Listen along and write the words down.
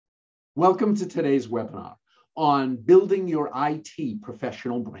Welcome to today's webinar on building your IT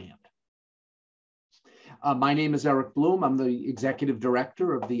professional brand. My name is Eric Bloom. I'm the Executive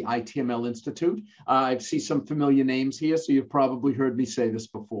Director of the ITML Institute. I see some familiar names here, so you've probably heard me say this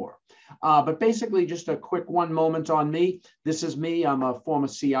before. But basically, just a quick one moment on me. This is me. I'm a former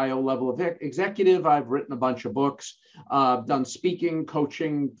CIO level of executive. I've written a bunch of books, done speaking,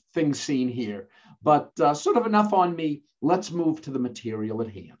 coaching, things seen here. But sort of enough on me. Let's move to the material at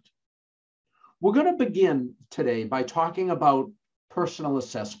hand. We're going to begin today by talking about personal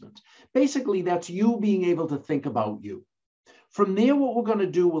assessment. Basically, that's you being able to think about you. From there, what we're going to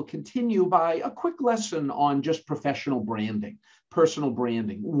do, we'll continue by a quick lesson on just professional branding, personal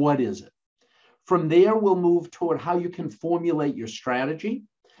branding. What is it? From there, we'll move toward how you can formulate your strategy,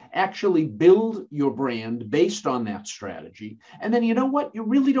 actually build your brand based on that strategy. And then, you know what? You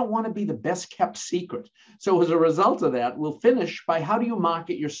really don't want to be the best kept secret. So as a result of that, we'll finish by how do you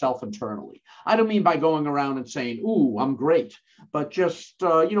market yourself internally? I don't mean by going around and saying, ooh, I'm great, but just,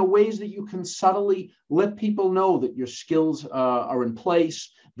 ways that you can subtly let people know that your skills are in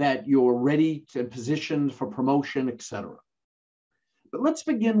place, that you're ready and positioned for promotion, etc. But let's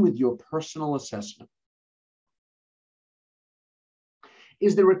begin with your personal assessment.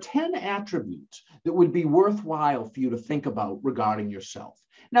 Is there 10 attributes that would be worthwhile for you to think about regarding yourself?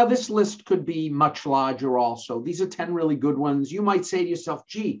 Now, this list could be much larger also. These are 10 really good ones. You might say to yourself,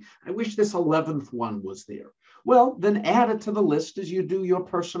 gee, I wish this 11th one was there. Well, then add it to the list as you do your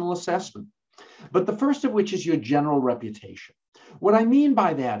personal assessment. But the first of which is your general reputation. What I mean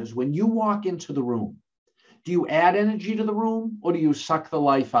by that is when you walk into the room, do you add energy to the room or do you suck the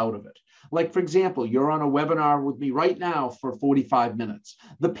life out of it? Like, for example, you're on a webinar with me right now for 45 minutes.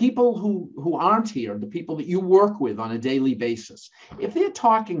 The people who aren't here, the people that you work with on a daily basis, if they're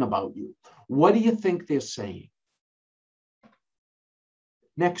talking about you, what do you think they're saying?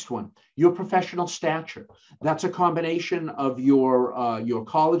 Next one, your professional stature. That's a combination of your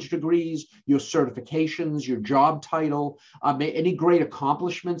college degrees, your certifications, your job title, any great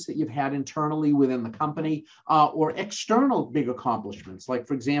accomplishments that you've had internally within the company, or external big accomplishments. Like,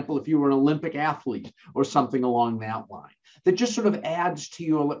 for example, if you were an Olympic athlete or something along that line, that just sort of adds to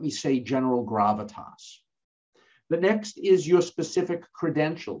your, let me say, general gravitas. The next is your specific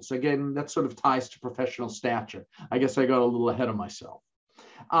credentials. Again, that sort of ties to professional stature. I guess I got a little ahead of myself.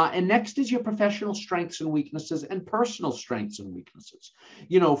 And next is your professional strengths and weaknesses and personal strengths and weaknesses.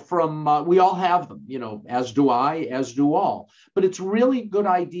 We all have them, as do I, as do all. But it's really a good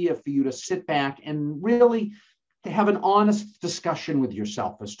idea for you to sit back and really to have an honest discussion with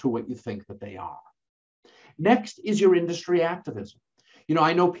yourself as to what you think that they are. Next is your industry activism.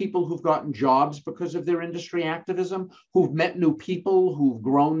 I know people who've gotten jobs because of their industry activism, who've met new people, who've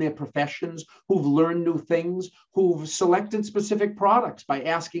grown their professions, who've learned new things, who've selected specific products by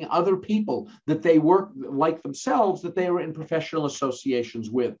asking other people that they work like themselves, that they were in professional associations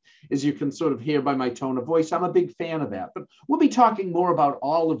with. As you can sort of hear by my tone of voice, I'm a big fan of that. But we'll be talking more about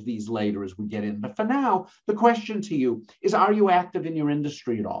all of these later as we get in. But for now, the question to you is, are you active in your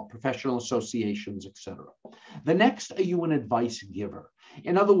industry at all? Professional associations, etc. The next, are you an advice giver?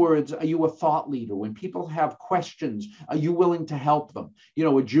 In other words, are you a thought leader? When people have questions, are you willing to help them?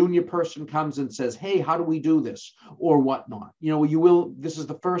 A junior person comes and says, hey, how do we do this? Or whatnot. This is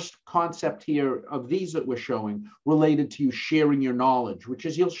the first concept here of these that we're showing related to you sharing your knowledge, which,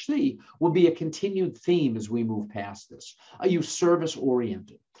 as you'll see, will be a continued theme as we move past this. Are you service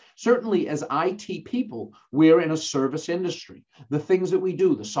oriented? Certainly, as IT people, we're in a service industry. The things that we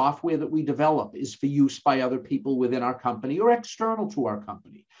do, the software that we develop is for use by other people within our company or external to our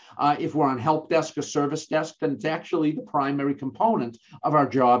company. If we're on help desk or service desk, then it's actually the primary component of our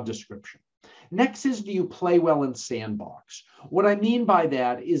job description. Next is, do you play well in sandbox? What I mean by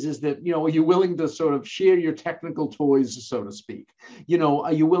that is that, are you willing to sort of share your technical toys, so to speak?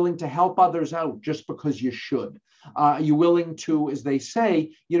 Are you willing to help others out just because you should? Are you willing to, as they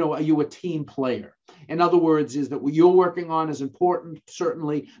say, are you a team player? In other words, is that what you're working on is important,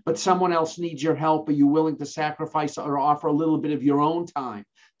 certainly, but someone else needs your help. Are you willing to sacrifice or offer a little bit of your own time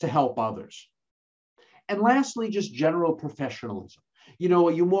to help others? And lastly, just general professionalism.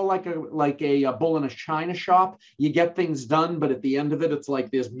 Are you more like a bull in a china shop? You get things done, but at the end of it, it's like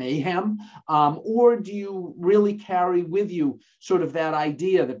there's mayhem. Or do you really carry with you sort of that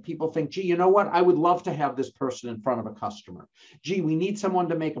idea that people think, gee, you know what? I would love to have this person in front of a customer. Gee, we need someone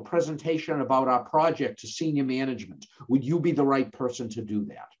to make a presentation about our project to senior management. Would you be the right person to do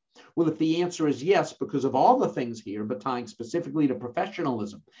that? Well, if the answer is yes, because of all the things here, but tying specifically to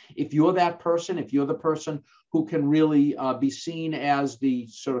professionalism, if you're that person, if you're the person who can really be seen as the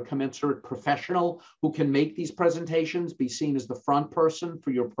sort of commensurate professional who can make these presentations, be seen as the front person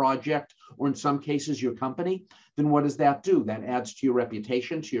for your project, or in some cases your company, then what does that do? That adds to your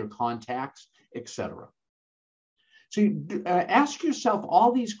reputation, to your contacts, etc. So you ask yourself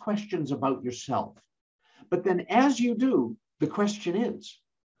all these questions about yourself. But then as you do, the question is,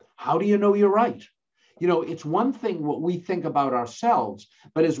 how do you know you're right? You know, it's one thing what we think about ourselves,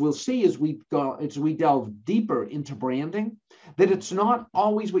 but as we'll see as we delve deeper into branding, that it's not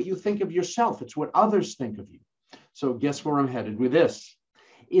always what you think of yourself, it's what others think of you. So guess where I'm headed with this?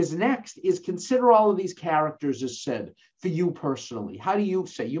 Next is consider all of these characters as said for you personally. How do you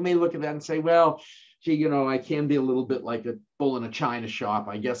say? You may look at that and say, well, gee, you know, I can be a little bit like a bull in a china shop.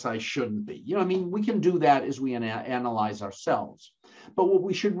 I guess I shouldn't be. You know, I mean, we can do that as we analyze ourselves. But what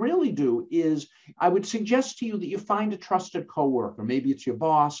we should really do is, I would suggest to you that you find a trusted coworker. Maybe it's your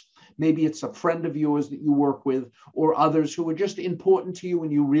boss, maybe it's a friend of yours that you work with, or others who are just important to you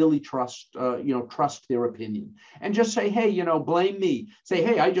and you really trust their opinion. And just say, hey, you know, blame me. Say,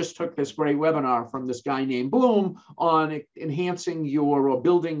 hey, I just took this great webinar from this guy named Bloom on enhancing or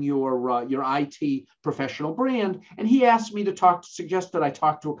building your IT professional brand, and he asked me to suggest that I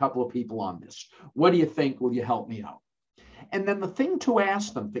talk to a couple of people on this. What do you think? Will you help me out? And then the thing to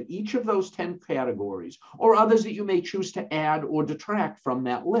ask them for each of those 10 categories, or others that you may choose to add or detract from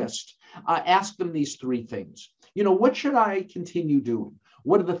that list, ask them these three things. You know, what should I continue doing?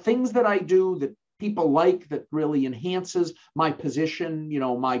 What are the things that I do that people like, that really enhances my position, you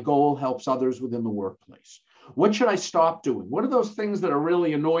know, my goal, helps others within the workplace? What should I stop doing? What are those things that are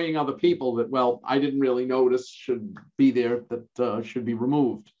really annoying other people that, well, I didn't really notice should be there, that should be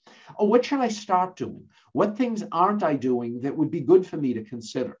removed? Or what should I start doing? What things aren't I doing that would be good for me to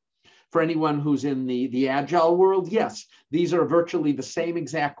consider? For anyone who's in the agile world, yes, these are virtually the same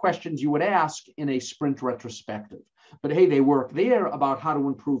exact questions you would ask in a sprint retrospective. But hey, they work there about how to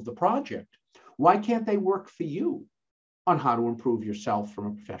improve the project. Why can't they work for you on how to improve yourself from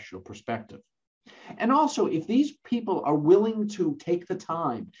a professional perspective? And also, if these people are willing to take the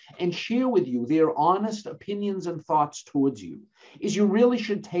time and share with you their honest opinions and thoughts towards you, you really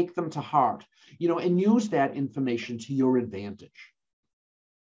should take them to heart, you know, and use that information to your advantage.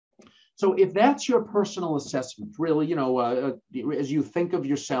 So if that's your personal assessment, really, you know, as you think of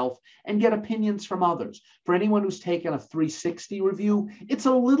yourself and get opinions from others. For anyone who's taken a 360 review, it's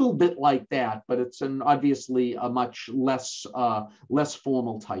a little bit like that, but it's obviously a much less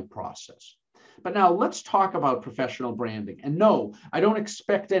formal type process. But now let's talk about professional branding. And no, I don't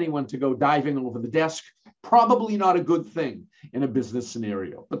expect anyone to go diving over the desk. Probably not a good thing in a business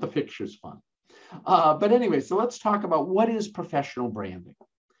scenario, but the picture's fun. But anyway, so let's talk about what is professional branding.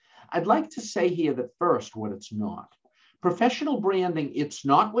 I'd like to say here that first, what it's not. Professional branding, it's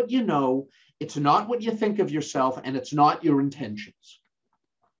not what you know, it's not what you think of yourself, and it's not your intentions.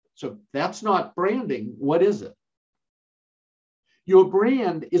 So that's not branding. What is it? Your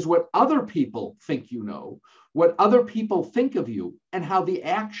brand is what other people think you know, what other people think of you, and how the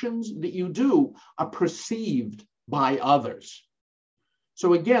actions that you do are perceived by others.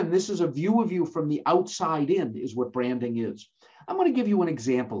 So again, this is a view of you from the outside in, is what branding is. I'm going to give you an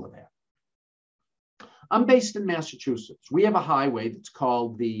example of that. I'm based in Massachusetts. We have a highway that's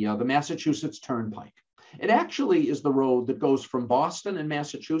called the Massachusetts Turnpike. It actually is the road that goes from Boston and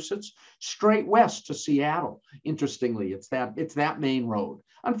Massachusetts straight west to Seattle. Interestingly, it's that main road.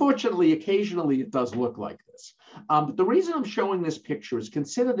 Unfortunately, occasionally it does look like this. But the reason I'm showing this picture is,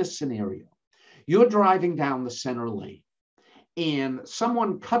 consider this scenario. You're driving down the center lane and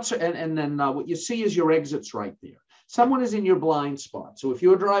someone cuts, and then what you see is your exit's right there. Someone is in your blind spot. So if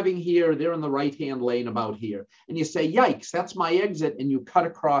you're driving here, they're in the right-hand lane about here. And you say, yikes, that's my exit. And you cut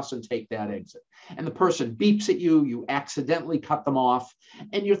across and take that exit. And the person beeps at you. You accidentally cut them off.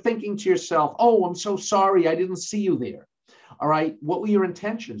 And you're thinking to yourself, oh, I'm so sorry. I didn't see you there. All right. What were your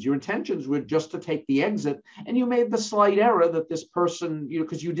intentions? Your intentions were just to take the exit. And you made the slight error that this person,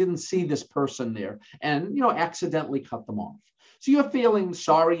 because you didn't see this person there, and, accidentally cut them off. So you're feeling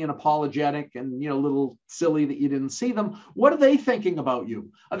sorry and apologetic and, a little silly that you didn't see them. What are they thinking about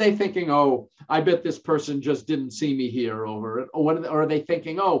you? Are they thinking, oh, I bet this person just didn't see me here over it? Or are they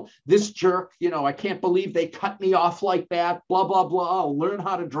thinking, oh, this jerk, I can't believe they cut me off like that, blah, blah, blah. I'll learn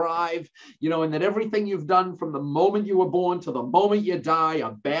how to drive, and that everything you've done from the moment you were born to the moment you die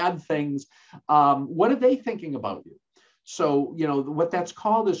are bad things. What are they thinking about you? So, what that's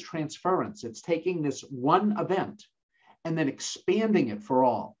called is transference. It's taking this one event and then expanding it for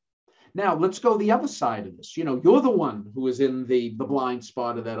all. Now, let's go the other side of this. You're the one who is in the blind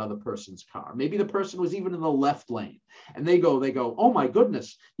spot of that other person's car. Maybe the person was even in the left lane. And they go, oh my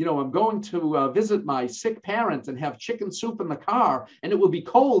goodness, I'm going to visit my sick parent and have chicken soup in the car, and it will be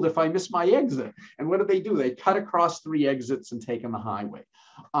cold if I miss my exit. And what do? They cut across 3 exits and take on the highway.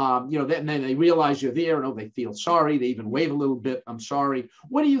 And then they realize you're there, and they feel sorry. They even wave a little bit. I'm sorry.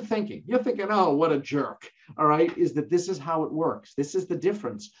 What are you thinking? You're thinking, oh, what a jerk. All right. Is that this is how it works. This is the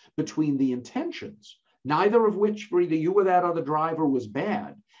difference between the intentions, neither of which for either you or that other driver was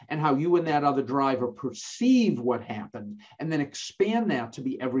bad, and how you and that other driver perceive what happened, and then expand that to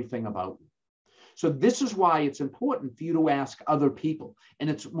be everything about you. So this is why it's important for you to ask other people. And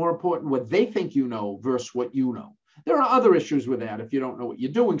it's more important what they think you know versus what you know. There are other issues with that if you don't know what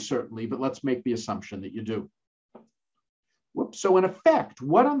you're doing, certainly, but let's make the assumption that you do. So in effect,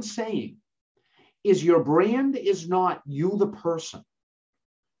 what I'm saying is your brand is not you, the person.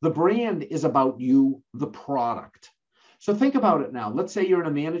 The brand is about you, the product. So think about it now. Let's say you're in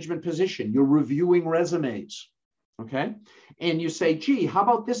a management position. You're reviewing resumes, okay? And you say, gee, how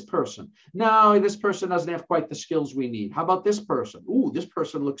about this person? No, this person doesn't have quite the skills we need. How about this person? Ooh, this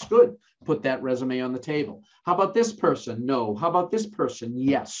person looks good. Put that resume on the table. How about this person? No. How about this person?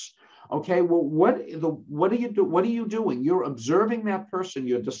 Yes. Okay, well, what are you doing? You're observing that person.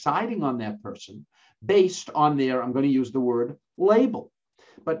 You're deciding on that person based on their, I'm going to use the word, label.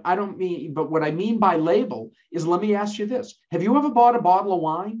 But what I mean by label is, let me ask you this. Have you ever bought a bottle of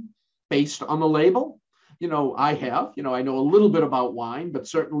wine based on the label? I have. I know a little bit about wine, but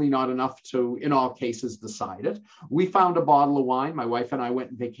certainly not enough to, in all cases, decide it. We found a bottle of wine. My wife and I went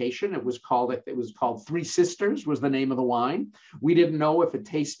on vacation. It was called Three Sisters was the name of the wine. We didn't know if it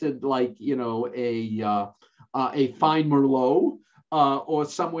tasted like, a fine Merlot or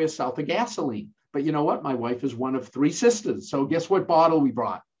somewhere south of gasoline. But you know what? My wife is one of 3 sisters. So guess what bottle we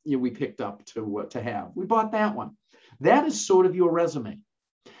brought? We picked up to have. We bought that one. That is sort of your resume.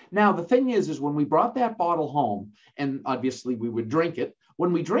 Now, the thing is when we brought that bottle home, and obviously we would drink it.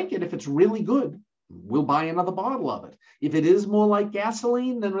 When we drink it, if it's really good, we'll buy another bottle of it. If it is more like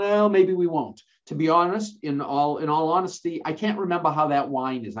gasoline, then well, maybe we won't. To be honest, in all honesty, I can't remember how that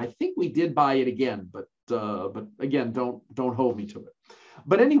wine is. I think we did buy it again, but again, don't hold me to it.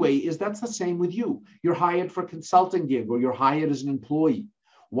 But anyway, that's the same with you. You're hired for a consulting gig, or you're hired as an employee.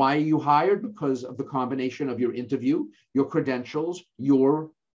 Why are you hired? Because of the combination of your interview, your credentials,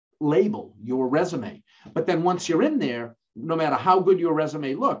 your label, your resume. But then once you're in there, no matter how good your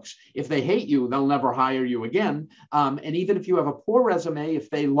resume looks, if they hate you, they'll never hire you again. And even if you have a poor resume, if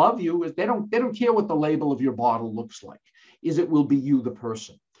they love you, they don't care what the label of your bottle looks like. It will be you, the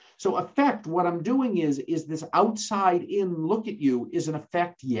person. So effect, what I'm doing is this outside in look at you is an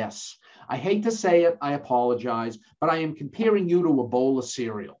effect, yes. I hate to say it, I apologize, but I am comparing you to a bowl of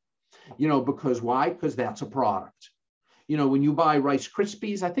cereal. Because why? Because that's a product. When you buy Rice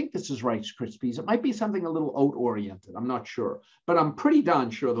Krispies, I think this is Rice Krispies. It might be something a little oat oriented. I'm not sure, but I'm pretty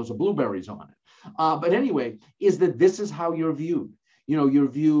darn sure those are blueberries on it. But anyway, this is how you're viewed. You're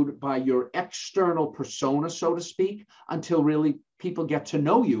viewed by your external persona, so to speak, until really people get to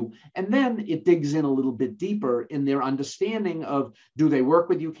know you. And then it digs in a little bit deeper in their understanding of, do they work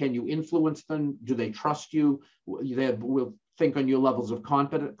with you? Can you influence them? Do they trust you? They will think on your levels of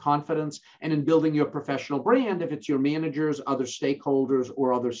confidence. And in building your professional brand, if it's your managers, other stakeholders,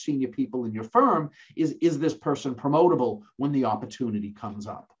 or other senior people in your firm, is this person promotable when the opportunity comes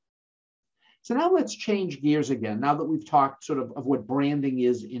up? So now let's change gears again, now that we've talked sort of what branding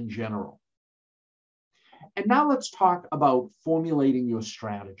is in general. And now let's talk about formulating your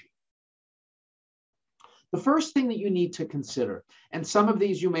strategy. The first thing that you need to consider, and some of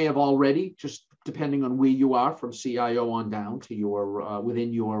these you may have already, just depending on where you are from CIO on down to your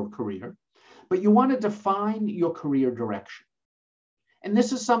within your career, but you want to define your career direction. And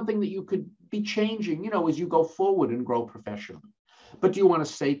this is something that you could be changing, as you go forward and grow professionally. But do you want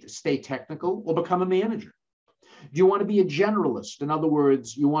to stay technical or become a manager? Do you want to be a generalist? In other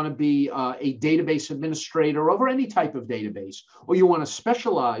words, you want to be a database administrator over any type of database, or you want to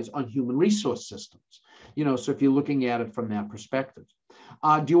specialize on human resource systems? So if you're looking at it from that perspective.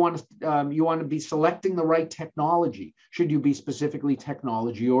 Do you want to be selecting the right technology? Should you be specifically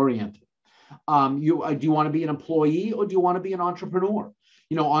technology oriented? Do you want to be an employee, or do you want to be an entrepreneur?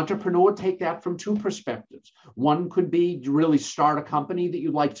 Entrepreneur, take that from 2 perspectives. One could be to really start a company that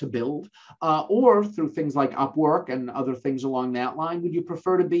you'd like to build, or through things like Upwork and other things along that line. Would you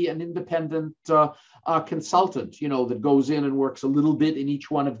prefer to be an independent consultant, that goes in and works a little bit in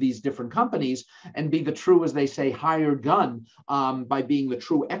each one of these different companies and be the true, as they say, hired gun, by being the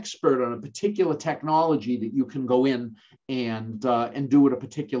true expert on a particular technology that you can go in and do at a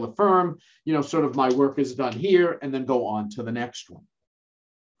particular firm. Sort of my work is done here, and then go on to the next one.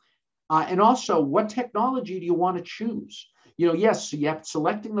 And also, what technology do you want to choose? Yes,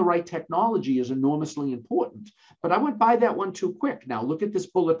 selecting the right technology is enormously important, but I went by that one too quick. Now look at this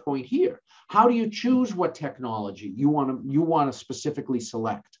bullet point here. How do you choose what technology you want to specifically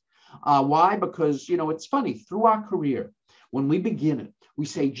select? Why? Because, it's funny, through our career, when we begin it, we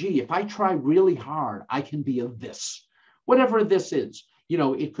say, gee, if I try really hard, I can be a this, whatever this is.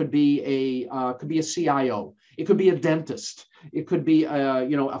 It could be a CIO, it could be a dentist, it could be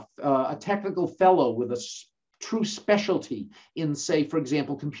a technical fellow with a true specialty in, say, for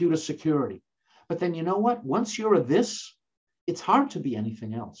example, computer security. But then you know what? Once you're a this, it's hard to be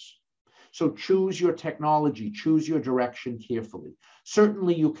anything else. So choose your technology, choose your direction carefully.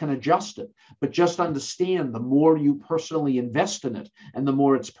 Certainly you can adjust it, but just understand the more you personally invest in it and the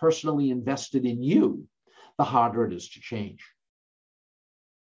more it's personally invested in you, the harder it is to change.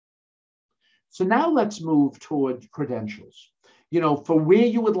 So now let's move toward credentials. For where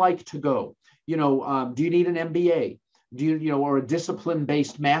you would like to go. Do you need an MBA? Do you, or a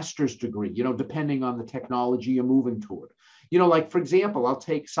discipline-based master's degree, depending on the technology you're moving toward. Like, for example, I'll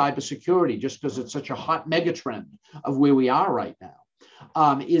take cybersecurity just because it's such a hot megatrend of where we are right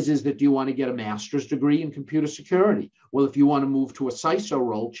now. Is that do you want to get a master's degree in computer security? Well, if you want to move to a CISO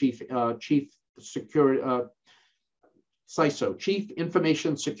role, CISO, Chief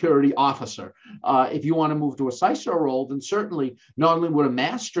Information Security Officer. If you want to move to a CISO role, then certainly not only would a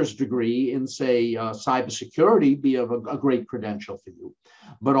master's degree in, say, cybersecurity be of a great credential for you,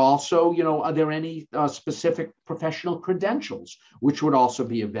 but also, are there any specific professional credentials which would also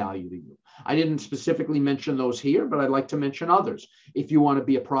be of value to you? I didn't specifically mention those here, but I'd like to mention others. If you want to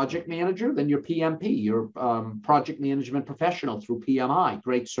be a project manager, then your PMP, your project management professional through PMI,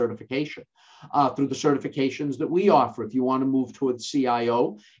 great certification. Through the certifications that we offer, if you want to move towards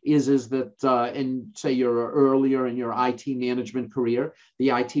CIO, is that, and say you're earlier in your IT management career, the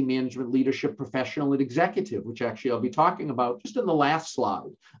IT management leadership professional and executive, which actually I'll be talking about just in the last slide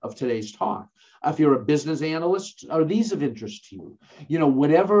of today's talk. If you're a business analyst, are these of interest to you?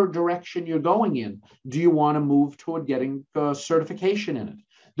 Whatever direction you're going in, do you want to move toward getting certification in it?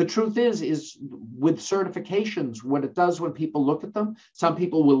 The truth is with certifications, what it does when people look at them, some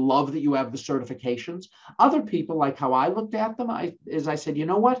people will love that you have the certifications. Other people, like how I looked at them, I said, you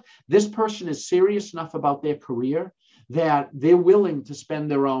know what? This person is serious enough about their career that they're willing to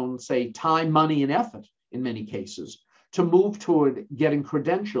spend their own, say, time, money, and effort, in many cases, to move toward getting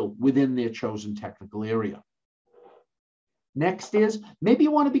credentialed within their chosen technical area. Next is, maybe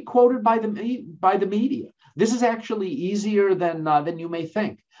you want to be quoted by the media. This is actually easier than you may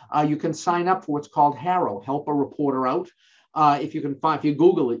think. You can sign up for what's called HARO, Help a Reporter Out. If you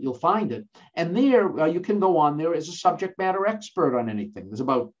Google it, you'll find it. And there, you can go on there as a subject matter expert on anything. There's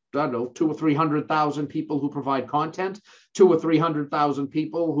about, 200,000 or 300,000 people who provide content, 200,000 or 300,000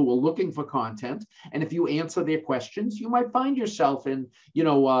 people who are looking for content. And if you answer their questions, you might find yourself in,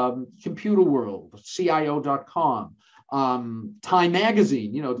 Computer World, CIO.com, Time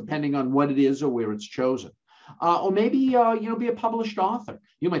Magazine, depending on what it is or where it's chosen. Or maybe, be a published author.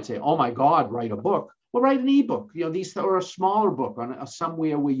 You might say, oh my God, write a book. Well, write an ebook. These are a smaller book on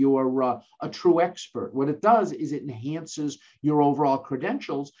somewhere where you're a true expert. What it does is it enhances your overall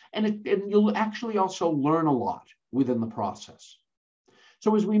credentials, and you'll actually also learn a lot within the process.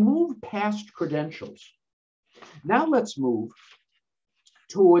 So as we move past credentials, now let's move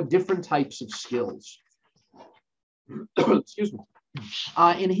toward different types of skills. Excuse me.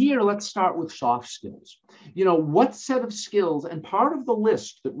 And here, let's start with soft skills. What set of skills, and part of the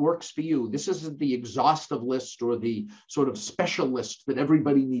list that works for you, this isn't the exhaustive list or the sort of special list that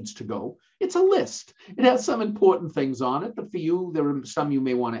everybody needs to go. It's a list. It has some important things on it, but for you, there are some you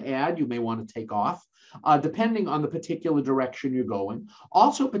may want to add, you may want to take off, depending on the particular direction you're going.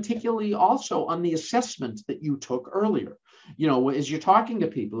 Also, particularly also on the assessment that you took earlier. As you're talking to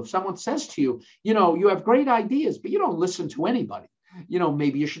people, if someone says to you, you have great ideas, but you don't listen to anybody.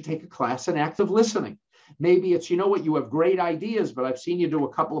 Maybe you should take a class in active listening. Maybe it's, you have great ideas, but I've seen you do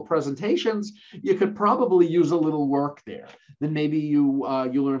a couple of presentations. You could probably use a little work there. Then maybe you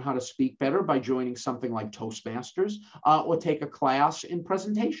learn how to speak better by joining something like Toastmasters, or take a class in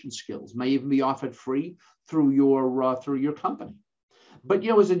presentation skills. May even be offered free through your company. But,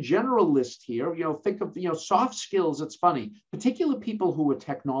 as a general list here, think of, soft skills. It's funny, particularly people who are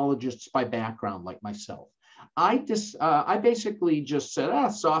technologists by background, like myself. I basically just said,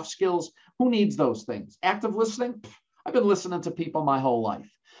 soft skills, Who needs those things? Active listening? Pff, I've been listening to people my whole life.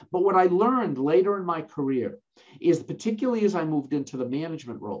 But what I learned later in my career is, particularly as I moved into the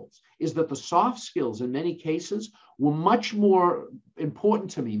management roles, is that the soft skills in many cases were much more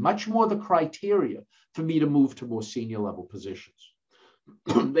important to me, much more the criteria for me to move to more senior level positions.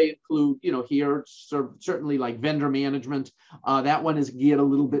 They include, here certainly like vendor management. That one is geared a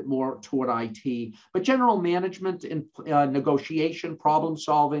little bit more toward IT, but general management and negotiation, problem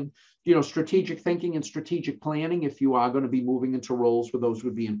solving, strategic thinking and strategic planning, if you are going to be moving into roles where those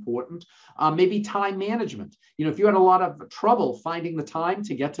would be important. Maybe time management. If you had a lot of trouble finding the time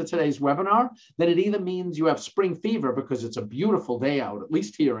to get to today's webinar, then it either means you have spring fever because it's a beautiful day out, at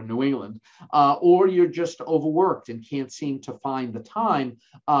least here in New England, or you're just overworked and can't seem to find the time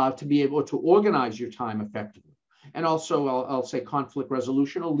to be able to organize your time effectively. And also, I'll say conflict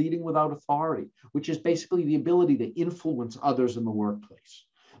resolution or leading without authority, which is basically the ability to influence others in the workplace.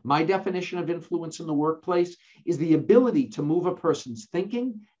 My definition of influence in the workplace is the ability to move a person's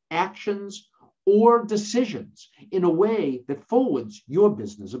thinking, actions, or decisions in a way that forwards your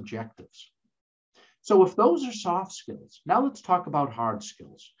business objectives. So if those are soft skills, now let's talk about hard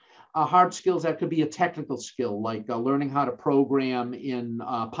skills. Hard skills, that could be a technical skill, like learning how to program in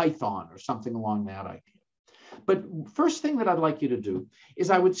Python or something along that idea. But first thing that I'd like you to do is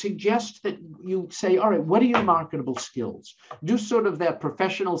I would suggest that you say, all right, what are your marketable skills? Do sort of that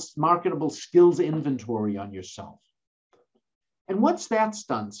professional marketable skills inventory on yourself. And once that's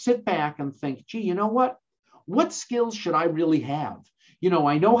done, sit back and think, gee, you know what? What skills should I really have?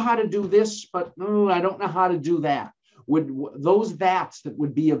 I know how to do this, but I don't know how to do that. Would those that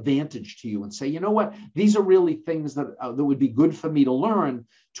would be advantage to you, and say, you know what, these are really things that would be good for me to learn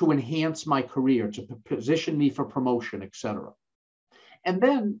to enhance my career, to position me for promotion, etc. And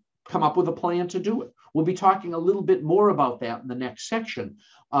then come up with a plan to do it. We'll be talking a little bit more about that in the next section,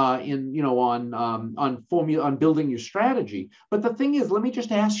 on building your strategy. But the thing is, let me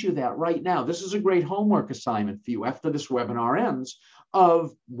just ask you that right now. This is a great homework assignment for you after this webinar ends,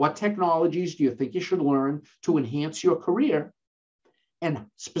 of what technologies do you think you should learn to enhance your career? And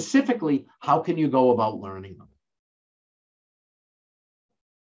specifically, how can you go about learning them?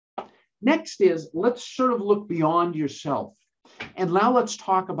 Next is, let's sort of look beyond yourself. And now let's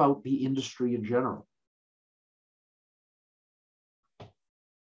talk about the industry in general.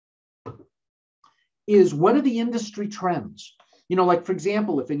 What are the industry trends? Like, for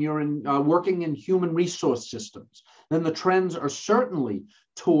example, if you're working in human resource systems, then the trends are certainly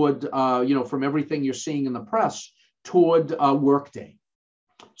toward, from everything you're seeing in the press, toward Workday.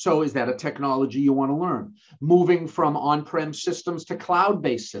 So is that a technology you want to learn? Moving from on-prem systems to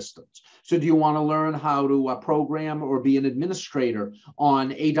cloud-based systems. So do you want to learn how to program or be an administrator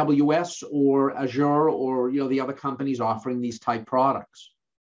on AWS or Azure or the other companies offering these type products?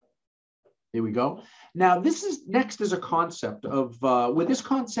 Here we go. Now, next is a concept of where this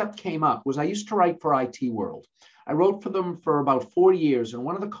concept came up was I used to write for IT World. I wrote for them for about 4 years, and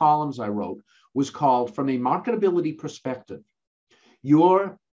one of the columns I wrote was called "From a Marketability Perspective,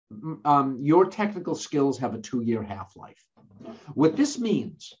 Your technical skills have a 2-year half-life." What this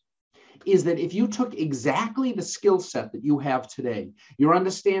means is that if you took exactly the skill set that you have today, your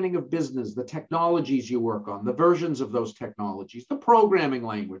understanding of business, the technologies you work on, the versions of those technologies, the programming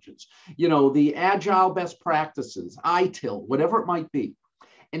languages, the agile best practices, ITIL, whatever it might be.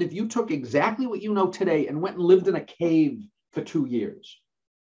 And if you took exactly what you know today and went and lived in a cave for 2 years,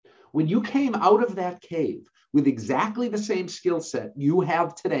 when you came out of that cave with exactly the same skill set you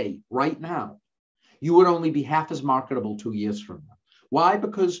have today, right now, you would only be half as marketable 2 years from now. Why?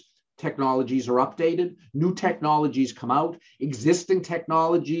 Because technologies are updated, new technologies come out, existing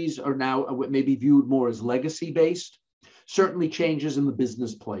technologies are now maybe viewed more as legacy-based, certainly changes in the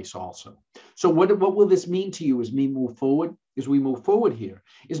business place also. So what will this mean to you as we move forward here,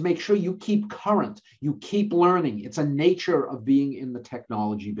 is make sure you keep current, you keep learning. It's a nature of being in the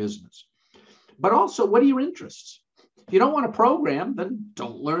technology business. But also, what are your interests? If you don't want to program, then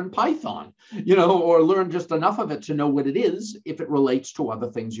don't learn Python, or learn just enough of it to know what it is if it relates to other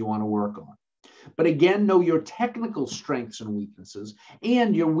things you want to work on. But again, know your technical strengths and weaknesses,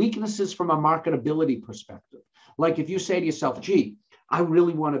 and your weaknesses from a marketability perspective. Like if you say to yourself, gee, I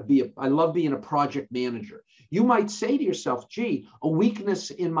love being a project manager. You might say to yourself, gee, a weakness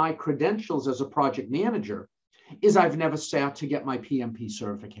in my credentials as a project manager is I've never sat to get my PMP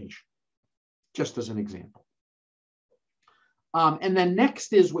certification, just as an example. And then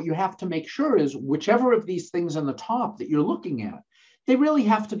next is what you have to make sure is whichever of these things on the top that you're looking at, they really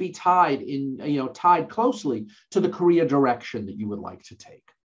have to be tied closely to the career direction that you would like to take.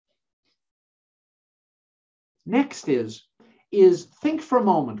 Next is is think for a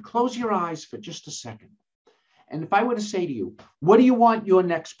moment, close your eyes for just a second. And if I were to say to you, what do you want your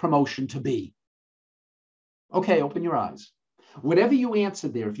next promotion to be? Okay, open your eyes. Whatever you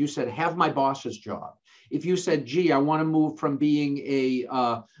answered there, if you said, have my boss's job, if you said, gee, I want to move from being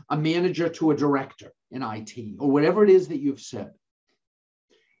a manager to a director in IT, or whatever it is that you've said,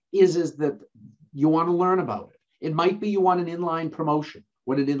 is that you want to learn about it. It might be you want an inline promotion.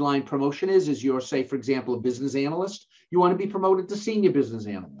 What an inline promotion is you're, say, for example, a business analyst. You want to be promoted to senior business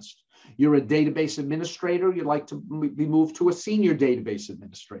analyst. You're a database administrator. You'd like to be moved to a senior database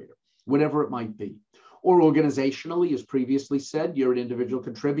administrator, whatever it might be. Or organizationally, as previously said, you're an individual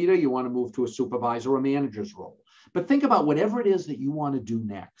contributor. You want to move to a supervisor or manager's role. But think about whatever it is that you want to do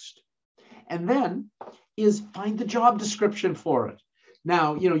next. And then is find the job description for it.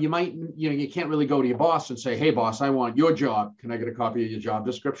 Now, you can't really go to your boss and say, hey, boss, I want your job. Can I get a copy of your job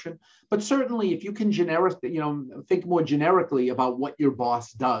description? But certainly if you can think more generically about what your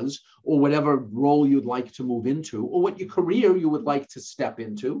boss does or whatever role you'd like to move into or what your career you would like to step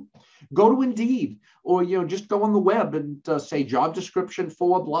into, go to Indeed or, just go on the web and say job description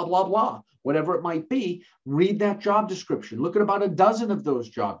for blah, blah, blah, whatever it might be. Read that job description. Look at about a dozen of those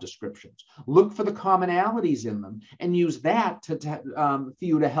job descriptions. Look for the commonalities in them and use that for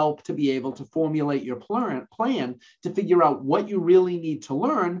you to help to be able to formulate your plan to figure out what you really need to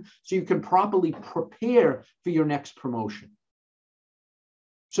learn so you can properly prepare for your next promotion.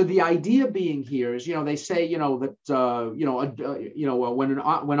 So the idea being here is, they say, that,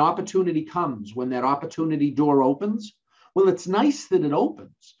 when opportunity comes, when that opportunity door opens, well, it's nice that it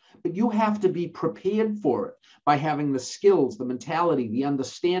opens, but you have to be prepared for it by having the skills, the mentality, the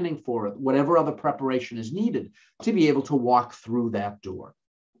understanding for it, whatever other preparation is needed to be able to walk through that door.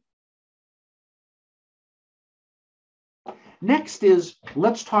 Next is,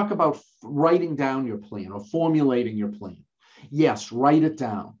 let's talk about writing down your plan or formulating your plan. Yes, write it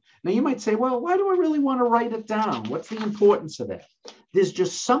down. Now you might say, well, why do I really want to write it down? What's the importance of that? There's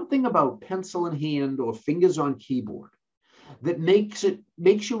just something about pencil in hand or fingers on keyboard that makes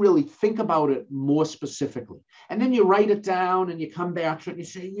you really think about it more specifically. And then you write it down and you come back to it and you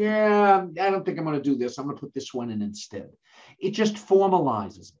say, yeah, I don't think I'm going to do this. I'm going to put this one in instead. It just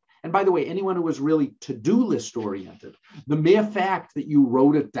formalizes it. And by the way, anyone who is really to-do list oriented, the mere fact that you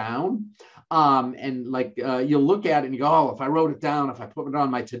wrote it down you'll look at it and you go, oh, if I wrote it down, if I put it on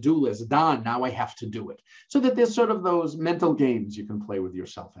my to-do list, done, now I have to do it. So that there's sort of those mental games you can play with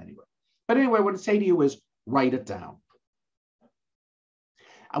yourself anyway. But anyway, what I'd say to you is write it down.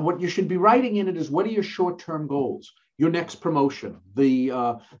 And what you should be writing in it is, what are your short-term goals? Your next promotion,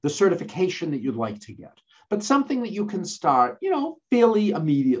 the certification that you'd like to get, but something that you can start, fairly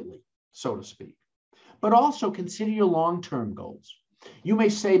immediately, so to speak. But also consider your long-term goals. You may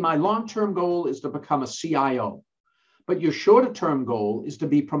say, my long-term goal is to become a CIO, but your shorter-term goal is to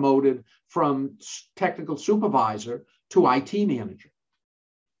be promoted from technical supervisor to IT manager.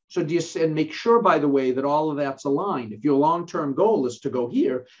 So and make sure, by the way, that all of that's aligned. If your long-term goal is to go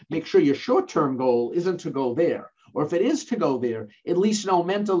here, make sure your short-term goal isn't to go there. Or if it is to go there, at least know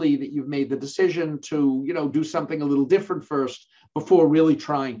mentally that you've made the decision to, do something a little different first before really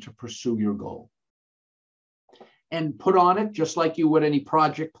trying to pursue your goal. And put on it, just like you would any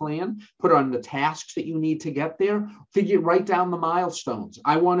project plan, put on the tasks that you need to get there, write down the milestones.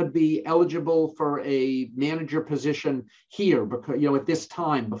 I want to be eligible for a manager position here because, at this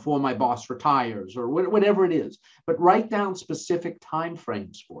time before my boss retires or whatever it is, but write down specific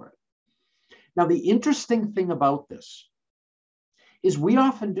timeframes for it. Now, the interesting thing about this is we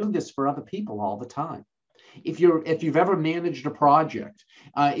often do this for other people all the time. If you've ever managed a project,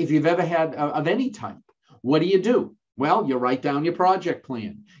 if you've ever had of any type, what do? Well, you write down your project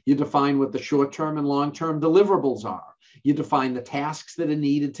plan. You define what the short-term and long-term deliverables are. You define the tasks that are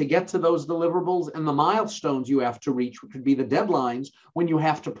needed to get to those deliverables and the milestones you have to reach, which could be the deadlines when you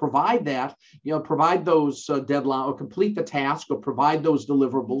have to provide that, provide those deadlines or complete the task or provide those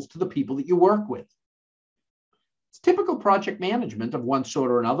deliverables to the people that you work with. It's typical project management of one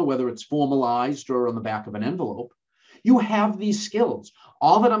sort or another, whether it's formalized or on the back of an envelope. You have these skills.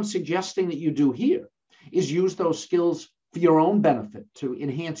 All that I'm suggesting that you do here is use those skills for your own benefit to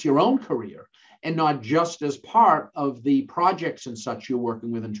enhance your own career and not just as part of the projects and such you're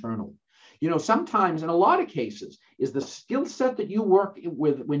working with internally. Sometimes in a lot of cases is the skill set that you work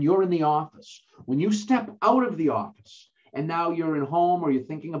with when you're in the office, when you step out of the office and now you're at home or you're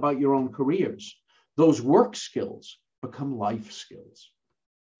thinking about your own careers, those work skills become life skills.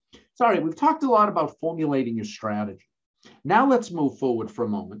 Sorry, we've talked a lot about formulating your strategy. Now let's move forward for a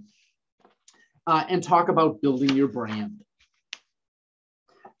moment. And talk about building your brand.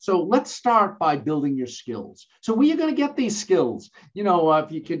 So let's start by building your skills. So where are you going to get these skills?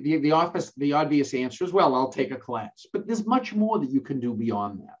 If you could, the obvious answer is, well, I'll take a class. But there's much more that you can do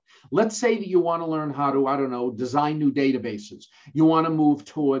beyond that. Let's say that you want to learn how to, I don't know, design new databases. You want to move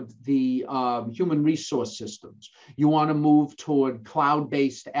toward the human resource systems. You want to move toward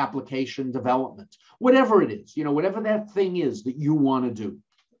cloud-based application development. Whatever it is, whatever that thing is that you want to do.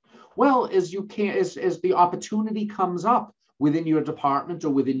 Well, as the opportunity comes up within your department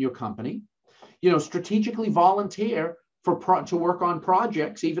or within your company, strategically volunteer to work on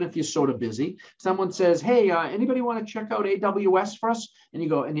projects, even if you're sort of busy. Someone says, hey, anybody want to check out AWS for us? And you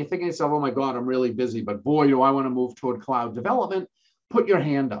go, and you're thinking to yourself, oh my God, I'm really busy, but boy, do I want to move toward cloud development. Put your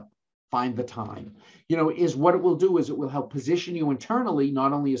hand up, find the time. Is what it will do is it will help position you internally,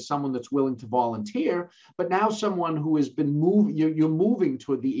 not only as someone that's willing to volunteer, but now someone who has been you're moving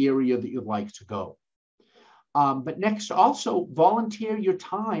toward the area that you'd like to go. But next, also volunteer your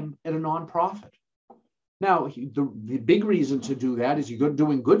time at a nonprofit. Now, the big reason to do that is you're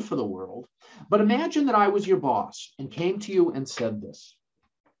doing good for the world. But imagine that I was your boss and came to you and said this.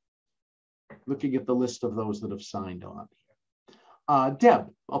 Looking at the list of those that have signed on here. Deb,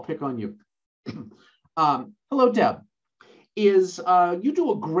 I'll pick on you. Hello, Deb. You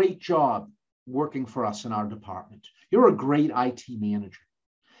do a great job working for us in our department. You're a great IT manager.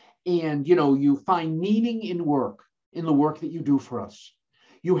 And, you find meaning in the work that you do for us.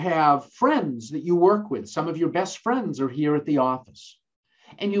 You have friends that you work with. Some of your best friends are here at the office.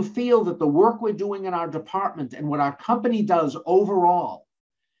 And you feel that the work we're doing in our department and what our company does overall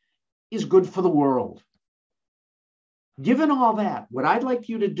is good for the world. Given all that, what I'd like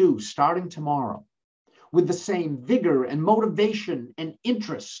you to do starting tomorrow with the same vigor and motivation and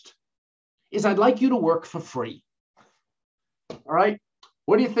interest is I'd like you to work for free. All right.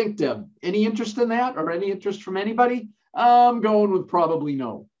 What do you think, Deb? Any interest in that or any interest from anybody? I'm going with probably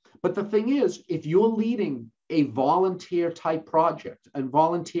no. But the thing is, if you're leading a volunteer type project and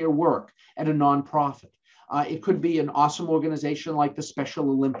volunteer work at a nonprofit, it could be an awesome organization like the Special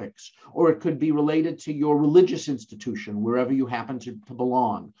Olympics, or it could be related to your religious institution, wherever you happen to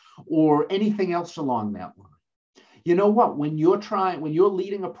belong, or anything else along that line. You know what? When you're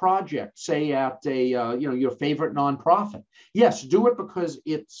leading a project, say at your favorite nonprofit, yes, do it because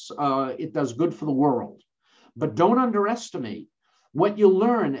it does good for the world. But don't underestimate what you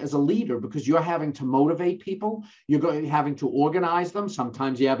learn as a leader, because you're having to motivate people, you're having to organize them.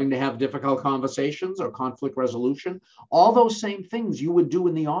 Sometimes you're having to have difficult conversations or conflict resolution, all those same things you would do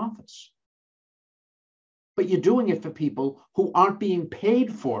in the office. But you're doing it for people who aren't being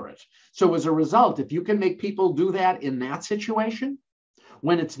paid for it. So as a result, if you can make people do that in that situation,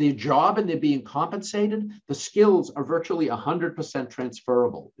 when it's their job and they're being compensated, the skills are virtually 100%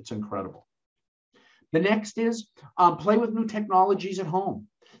 transferable. It's incredible. The next is play with new technologies at home.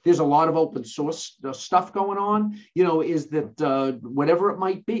 There's a lot of open source stuff going on, is that whatever it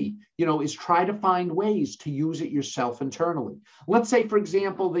might be, is try to find ways to use it yourself internally. Let's say, for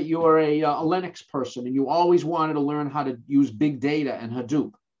example, that you're a Linux person and you always wanted to learn how to use big data and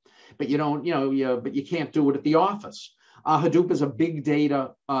Hadoop, but but you can't do it at the office. Hadoop is a big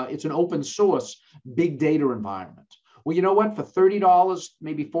data, it's an open source big data environment. Well, you know what? For $30,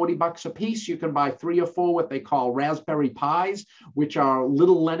 maybe $40 a piece, you can buy 3 or 4 what they call Raspberry Pis, which are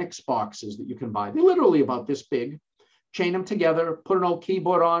little Linux boxes that you can buy. They're literally about this big. Chain them together, put an old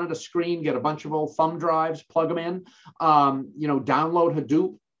keyboard on it, a screen, get a bunch of old thumb drives, plug them in. Download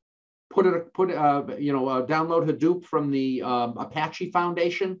Hadoop. Download Hadoop from the Apache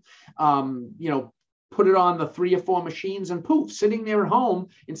Foundation. Put it on the 3 or 4 machines, and poof, sitting there at home,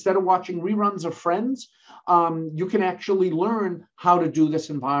 instead of watching reruns of Friends, you can actually learn how to do this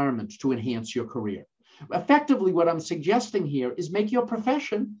environment to enhance your career. Effectively, what I'm suggesting here is make your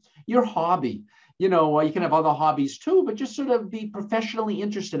profession your hobby. You can have other hobbies too, but just sort of be professionally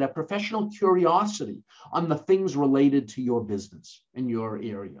interested, have professional curiosity on the things related to your business and your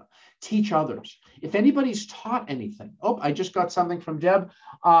area. Teach others. If anybody's taught anything, I just got something from Deb.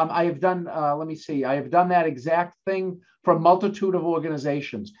 I have done, I have done that exact thing for a multitude of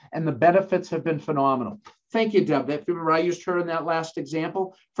organizations, and the benefits have been phenomenal. Thank you, Deb. Remember, I used her in that last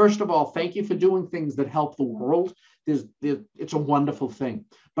example. First of all, thank you for doing things that help the world. It's a wonderful thing.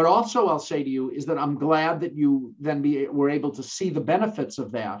 But also, I'll say to you is that I'm glad that you then were able to see the benefits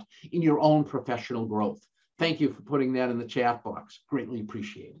of that in your own professional growth. Thank you for putting that in the chat box. Greatly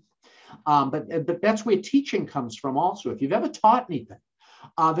appreciated. But that's where teaching comes from also. If you've ever taught anything,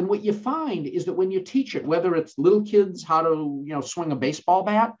 then what you find is that when you teach it, whether it's little kids how to swing a baseball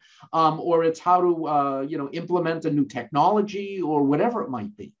bat, or it's how to implement a new technology or whatever it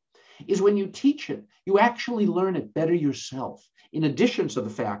might be, is when you teach it, you actually learn it better yourself, in addition to the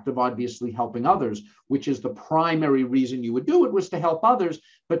fact of obviously helping others, which is the primary reason you would do it, was to help others,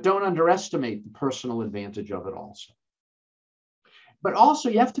 but don't underestimate the personal advantage of it also. But also,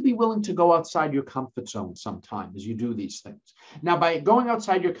 you have to be willing to go outside your comfort zone sometime as you do these things. Now, by going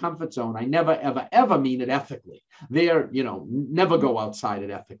outside your comfort zone, I never, ever, ever mean it ethically. Never go outside it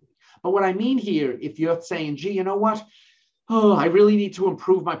ethically. But what I mean here, if you're saying, gee, you know what? Oh, I really need to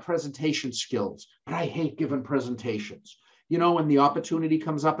improve my presentation skills, but I hate giving presentations. When the opportunity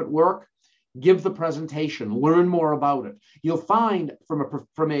comes up at work, give the presentation, learn more about it. You'll find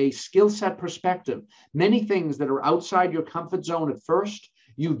from a skill set perspective, many things that are outside your comfort zone at first,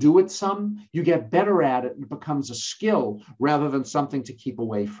 you do it some, you get better at it, and it becomes a skill rather than something to keep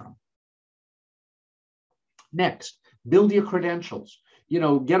away from. Next, build your credentials.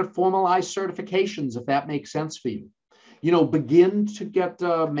 Get formalized certifications if that makes sense for you. Begin to get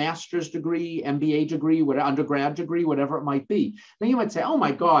a master's degree, MBA degree, undergrad degree, whatever it might be. Then you might say, oh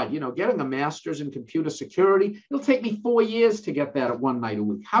my God, getting a master's in computer security, it'll take me 4 years to get that at one night a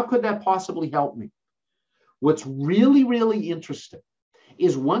week. How could that possibly help me? What's really, really interesting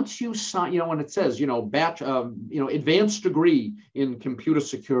is once you sign, when it says, advanced degree in computer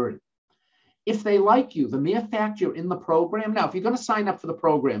security, if they like you, the mere fact you're in the program. Now, if you're going to sign up for the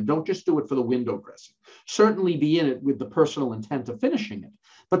program, don't just do it for the window dressing. Certainly be in it with the personal intent of finishing it.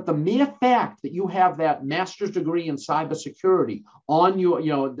 But the mere fact that you have that master's degree in cybersecurity on your,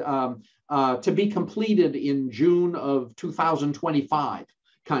 to be completed in June of 2025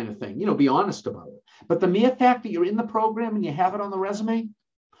 kind of thing, be honest about it. But the mere fact that you're in the program and you have it on the resume,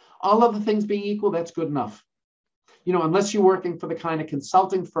 all other things being equal, that's good enough. Unless you're working for the kind of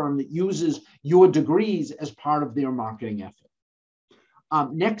consulting firm that uses your degrees as part of their marketing effort.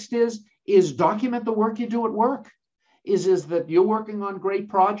 Next is document the work you do at work. Is that you're working on great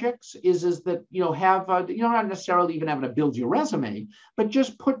projects? Is that have not necessarily even having to build your resume, but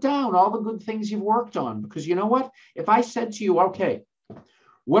just put down all the good things you've worked on. Because you know what? If I said to you, okay,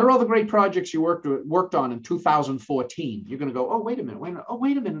 what are all the great projects you worked on in 2014? You're going to go, oh, wait a minute. Oh,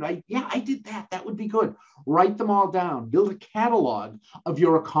 wait a minute. I did that. That would be good. Write them all down. Build a catalog of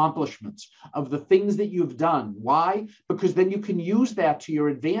your accomplishments, of the things that you've done. Why? Because then you can use that to your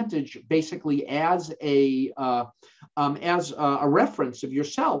advantage, basically as a reference of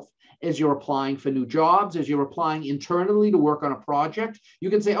yourself. As you're applying for new jobs, as you're applying internally to work on a project,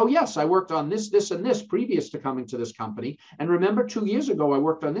 you can say, oh, yes, I worked on this, this, and this previous to coming to this company. And remember, 2 years ago, I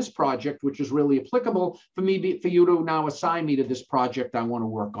worked on this project, which is really applicable for you to now assign me to this project I want to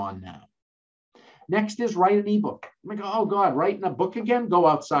work on now. Next is write an ebook. I'm like, oh, God, writing a book again? Go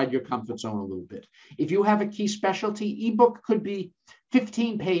outside your comfort zone a little bit. If you have a key specialty, ebook could be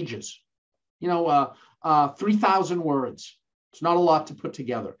 15 pages, 3,000 words. It's not a lot to put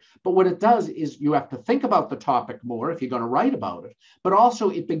together. But what it does is you have to think about the topic more if you're going to write about it. But also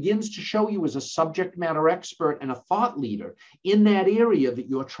it begins to show you as a subject matter expert and a thought leader in that area that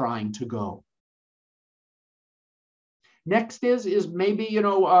you're trying to go. Next is maybe,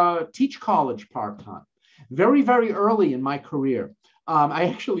 teach college part-time. Very, very early in my career, I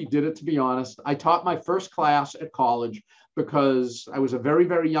actually did it, to be honest. I taught my first class at college because I was a very,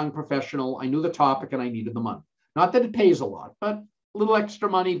 very young professional. I knew the topic and I needed the money. Not that it pays a lot, but a little extra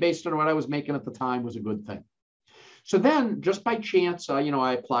money based on what I was making at the time was a good thing. So then, just by chance,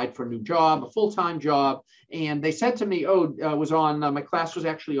 I applied for a new job, a full-time job, and they said to me, my class was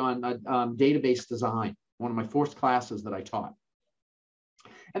actually on database design, one of my first classes that I taught.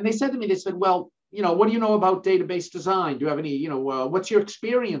 And they said to me, well, what do you know about database design? Do you have any, what's your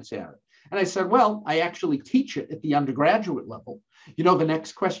experience at it? And I said, well, I actually teach it at the undergraduate level. The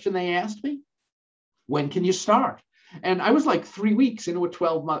next question they asked me? When can you start? And I was like 3 weeks into a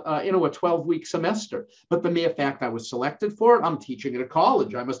 12-week semester. But the mere fact I was selected for it, I'm teaching at a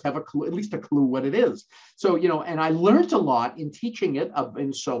college. I must have at least a clue what it is. So, and I learned a lot in teaching it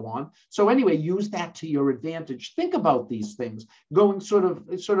and so on. So anyway, use that to your advantage. Think about these things, going sort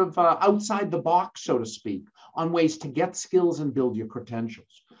of outside the box, so to speak, on ways to get skills and build your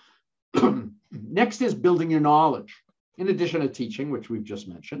credentials. Next is building your knowledge, in addition to teaching, which we've just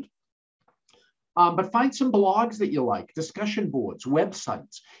mentioned. But find some blogs that you like, discussion boards,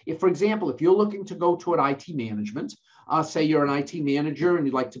 websites. For example, if you're looking to go to an IT management, say you're an IT manager and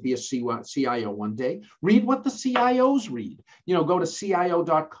you'd like to be a CIO one day, read what the CIOs read. Go to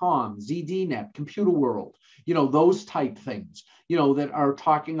CIO.com, ZDNet, Computer World, those type things, that are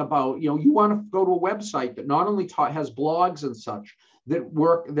talking about, you want to go to a website that not only has blogs and such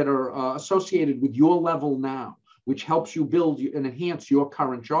that are associated with your level now, which helps you build and enhance your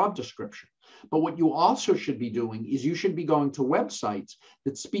current job description. But what you also should be doing is you should be going to websites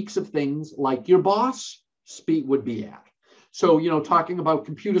that speaks of things like your boss would be at. So, talking about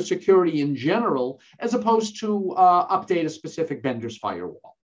computer security in general, as opposed to update a specific vendor's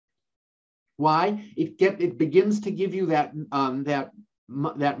firewall. Why? It begins to give you that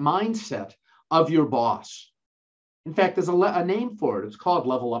mindset of your boss. In fact, there's a name for it. It's called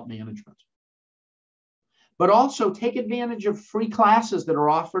level up management. But also take advantage of free classes that are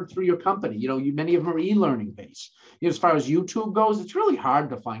offered through your company. Many of them are e-learning based. As far as YouTube goes, it's really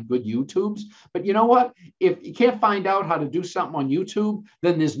hard to find good YouTubes. But you know what? If you can't find out how to do something on YouTube,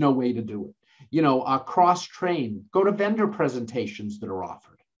 then there's no way to do it. Cross-train, go to vendor presentations that are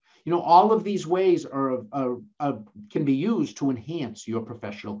offered. All of these ways can be used to enhance your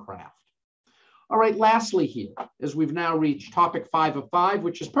professional craft. All right, lastly here, as we've now reached topic 5 of 5,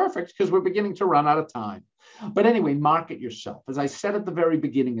 which is perfect because we're beginning to run out of time. But anyway, market yourself. As I said at the very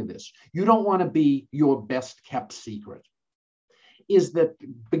beginning of this, you don't want to be your best kept secret. Is that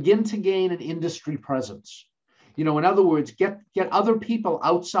begin to gain an industry presence. In other words, get other people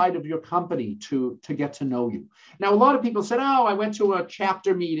outside of your company to get to know you. Now, a lot of people said, oh, I went to a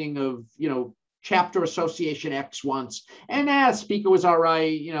chapter meeting of, Chapter Association X once, and speaker was all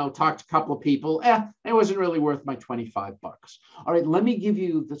right, talked to a couple of people, it wasn't really worth my $25. All right, let me give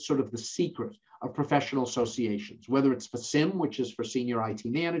you the secret of professional associations, whether it's FASIM, which is for senior IT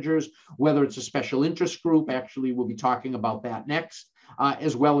managers, whether it's a special interest group, actually we'll be talking about that next,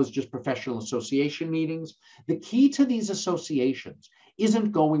 as well as just professional association meetings. The key to these associations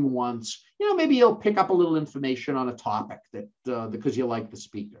isn't going once, maybe you'll pick up a little information on a topic that because you like the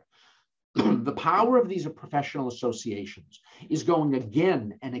speaker. The power of these professional associations is going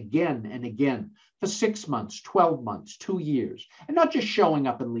again and again and again for 6 months, 12 months, 2 years, and not just showing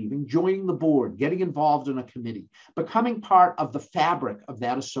up and leaving, joining the board, getting involved in a committee, becoming part of the fabric of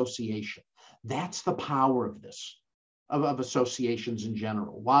that association. That's the power of this. Of associations in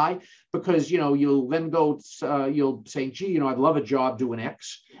general. Why? Because, you'll then go, you'll say, gee, I'd love a job doing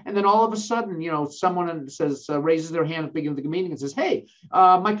X. And then all of a sudden, someone says, raises their hand at the beginning of the meeting and says, hey,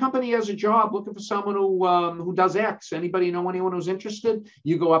 my company has a job looking for someone who does X. Anybody know anyone who's interested?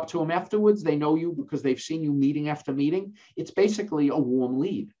 You go up to them afterwards. They know you because they've seen you meeting after meeting. It's basically a warm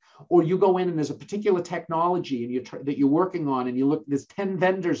lead. Or you go in and there's a particular technology and that you're working on, and you look, there's 10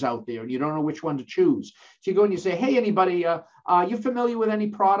 vendors out there and you don't know which one to choose. So you go and you say, hey, anybody, you familiar with any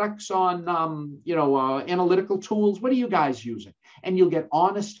products on, analytical tools? What are you guys using? And you'll get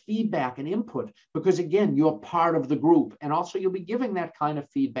honest feedback and input because, again, you're part of the group. And also you'll be giving that kind of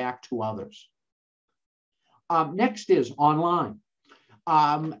feedback to others. Next is online.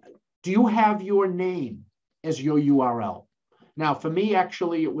 Do you have your name as your URL? Now, for me,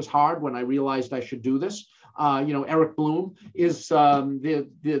 actually, it was hard when I realized I should do this. Eric Bloom is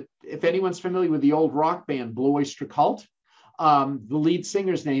if anyone's familiar with the old rock band Blue Oyster Cult, the lead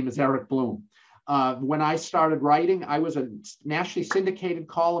singer's name is Eric Bloom. When I started writing, I was a nationally syndicated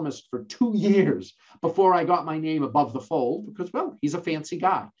columnist for 2 years before I got my name above the fold because, well, he's a fancy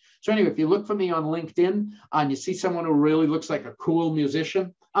guy. So anyway, if you look for me on LinkedIn and you see someone who really looks like a cool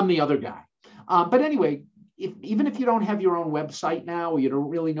musician, I'm the other guy. But anyway, even if you don't have your own website now, or you don't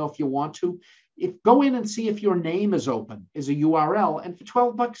really know if you want to, go in and see if your name is open as a URL, and for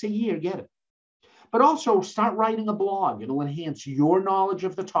 $12 a year, get it. But also start writing a blog. It'll enhance your knowledge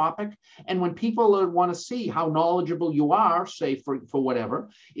of the topic. And when people want to see how knowledgeable you are, say for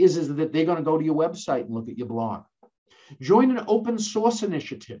whatever, is that they're going to go to your website and look at your blog. Join an open source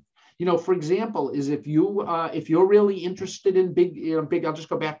initiative. For example, is if you're really interested in big, I'll just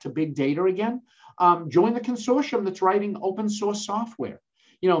go back to big data again. Join the consortium that's writing open source software.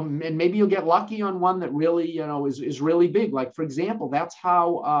 And maybe you'll get lucky on one that really, is really big. Like, for example, that's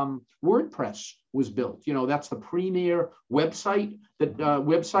how WordPress was built. That's the premier website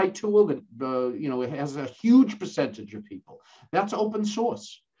website tool that, it has a huge percentage of people. That's open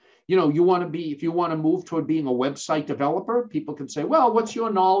source. If you want to move toward being a website developer, people can say, well, what's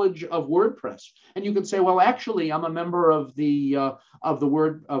your knowledge of WordPress? And you can say, well, actually, I'm a member of the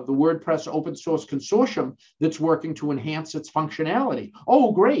WordPress open source consortium that's working to enhance its functionality.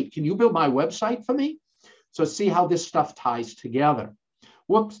 Oh, great. Can you build my website for me? So see how this stuff ties together.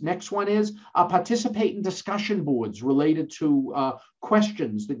 Whoops. Next one is participate in discussion boards related to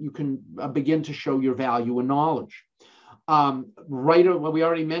questions that you can begin to show your value and knowledge. What we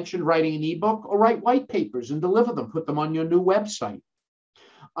already mentioned, writing an ebook, or write white papers and deliver them, put them on your new website.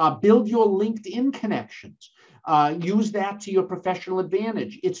 Build your LinkedIn connections. Use that to your professional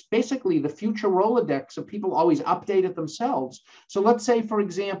advantage. It's basically the future Rolodex of people always update it themselves. So let's say, for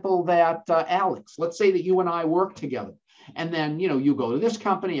example, that Alex, let's say that you and I work together. And then, you go to this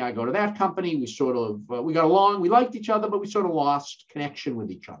company, I go to that company. We sort of, we got along, we liked each other, but we sort of lost connection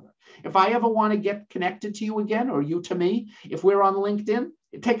with each other. If I ever want to get connected to you again, or you to me, if we're on LinkedIn,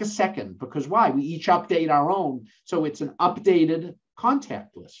 it take a second, because why? We each update our own. So it's an updated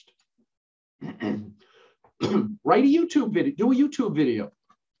contact list. Write a YouTube video, do a YouTube video.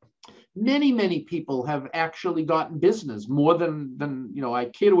 Many people have actually gotten business more than I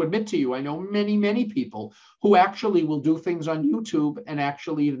care to admit to you. I know many people who actually will do things on YouTube, and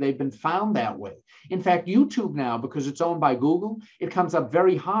actually they've been found that way. In fact, YouTube now, because it's owned by Google, it comes up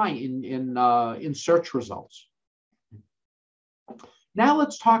very high in search results. Now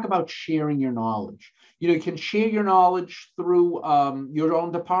let's talk about sharing your knowledge. You can share your knowledge through your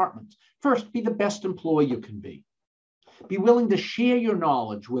own department. First, be the best employee you can be. Be willing to share your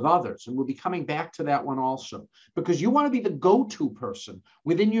knowledge with others. And we'll be coming back to that one also, because you want to be the go-to person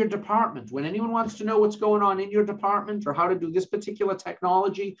within your department. When anyone wants to know what's going on in your department, or how to do this particular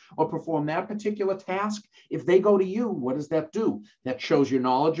technology or perform that particular task, if they go to you, what does that do? That shows you're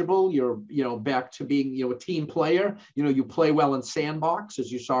knowledgeable. You're, back to being, a team player. You play well in sandbox,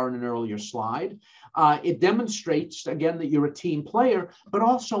 as you saw in an earlier slide. It demonstrates, again, that you're a team player, but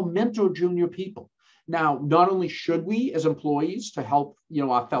also mentor junior people. Now, not only should we as employees to help,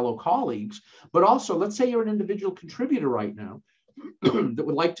 our fellow colleagues, but also let's say you're an individual contributor right now that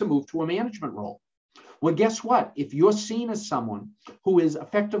would like to move to a management role. Well, guess what? If you're seen as someone who is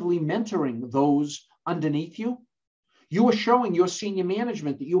effectively mentoring those underneath you, you are showing your senior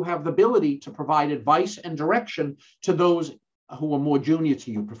management that you have the ability to provide advice and direction to those who are more junior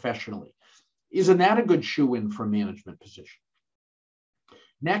to you professionally. Isn't that a good shoe-in for a management position?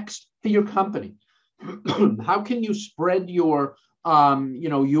 Next, for your company. How can you spread your,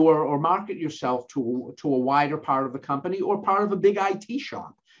 or market yourself to a wider part of the company, or part of a big IT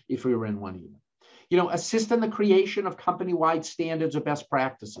shop, if you're in one even? Assist in the creation of company-wide standards or best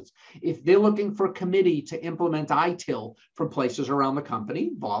practices. If they're looking for a committee to implement ITIL from places around the company,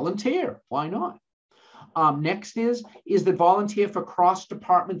 volunteer. Why not? Next is that volunteer for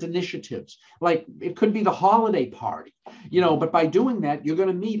cross-department initiatives. Like it could be the holiday party, but by doing that, you're going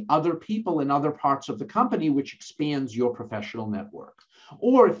to meet other people in other parts of the company, which expands your professional network.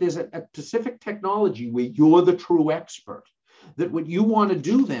 Or if there's a specific technology where you're the true expert, that what you want to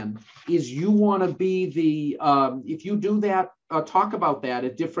do then is you want to be the, if you do that, talk about that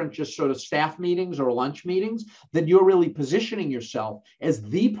at different just sort of staff meetings or lunch meetings, then you're really positioning yourself as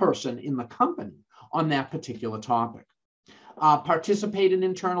the person in the company on that particular topic. Participate in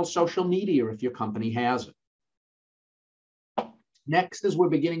internal social media if your company has it. Next, as we're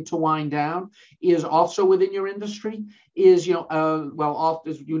beginning to wind down, is also within your industry, is,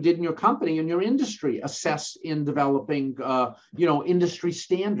 as you did in your company, in your industry, assess in developing, industry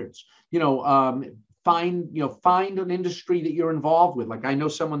standards. Find an industry that you're involved with. Like I know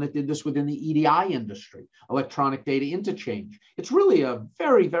someone that did this within the EDI industry, electronic data interchange. It's really a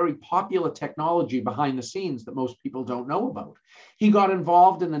very, very popular technology behind the scenes that most people don't know about. He got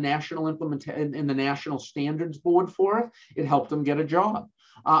involved in the national in the National Standards Board for it. It helped him get a job.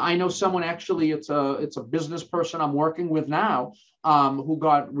 I know someone actually, it's a business person I'm working with now, who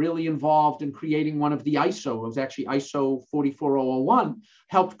got really involved in creating one of the ISO. It was actually ISO 44001,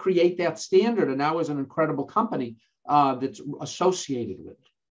 helped create that standard, and now is an incredible company that's associated with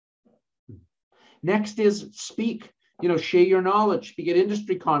it. Next is speak. Share your knowledge. Speak at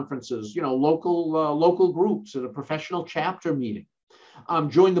industry conferences. Local groups at a professional chapter meeting.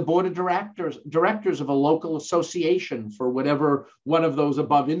 Join the board of directors of a local association for whatever one of those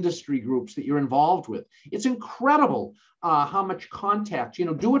above industry groups that you're involved with. It's incredible how much contact,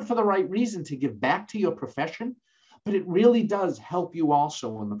 do it for the right reason to give back to your profession, but it really does help you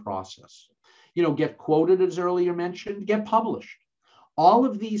also in the process. Get quoted, as earlier mentioned, get published. All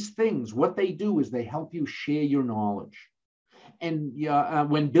of these things, what they do is they help you share your knowledge. And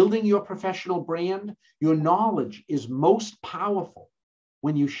when building your professional brand, your knowledge is most powerful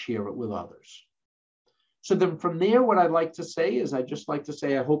when you share it with others. So then from there, what I'd like to say is I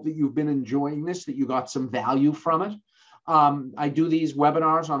hope that you've been enjoying this, that you got some value from it. I do these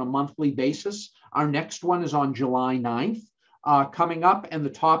webinars on a monthly basis. Our next one is on July 9th coming up, and the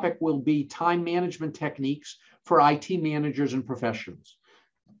topic will be time management techniques for IT managers and professionals.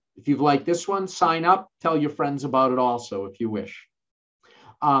 If you've liked this one, sign up, tell your friends about it also if you wish.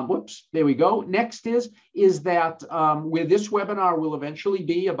 There we go. Next is that where this webinar will eventually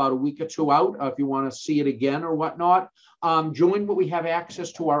be about a week or two out, if you want to see it again or whatnot, join what we have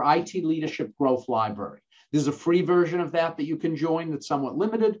access to our IT Leadership Growth Library. There's a free version of that you can join that's somewhat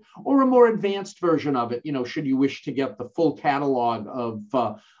limited, or a more advanced version of it, should you wish to get the full catalog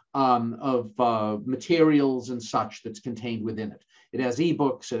materials and such that's contained within it. It has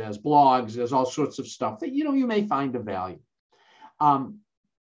ebooks, it has blogs, it has all sorts of stuff that you may find of value.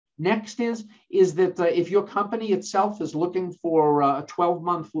 Next is that if your company itself is looking for a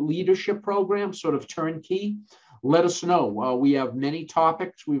 12-month leadership program, sort of turnkey, let us know. We have many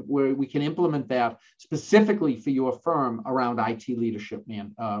topics where we can implement that specifically for your firm around IT leadership,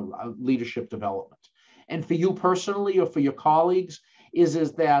 leadership development. And for you personally or for your colleagues,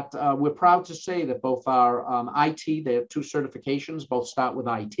 is that we're proud to say that both our IT, they have 2 certifications, both start with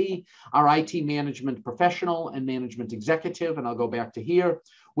IT. Our IT management professional and management executive, and I'll go back to here,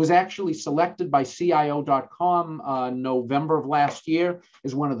 was actually selected by CIO.com November of last year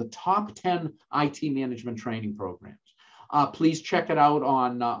as one of the top 10 IT management training programs. Please check it out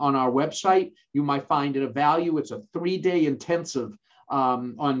on our website. You might find it of value. It's a 3-day intensive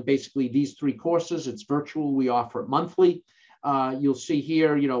on basically these 3 courses. It's virtual. We offer it monthly. You'll see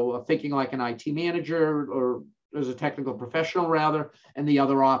here, thinking like an IT manager or as a technical professional rather, and the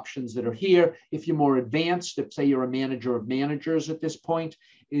other options that are here. If you're more advanced, if say you're a manager of managers at this point,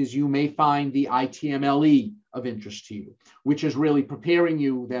 is you may find the ITMLE of interest to you, which is really preparing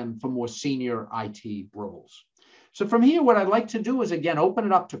you then for more senior IT roles. So from here, what I'd like to do is, again, open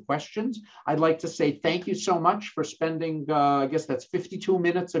it up to questions. I'd like to say thank you so much for spending, I guess that's 52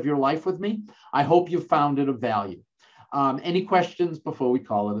 minutes of your life with me. I hope you found it of value. Any questions before we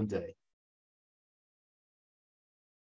call it a day?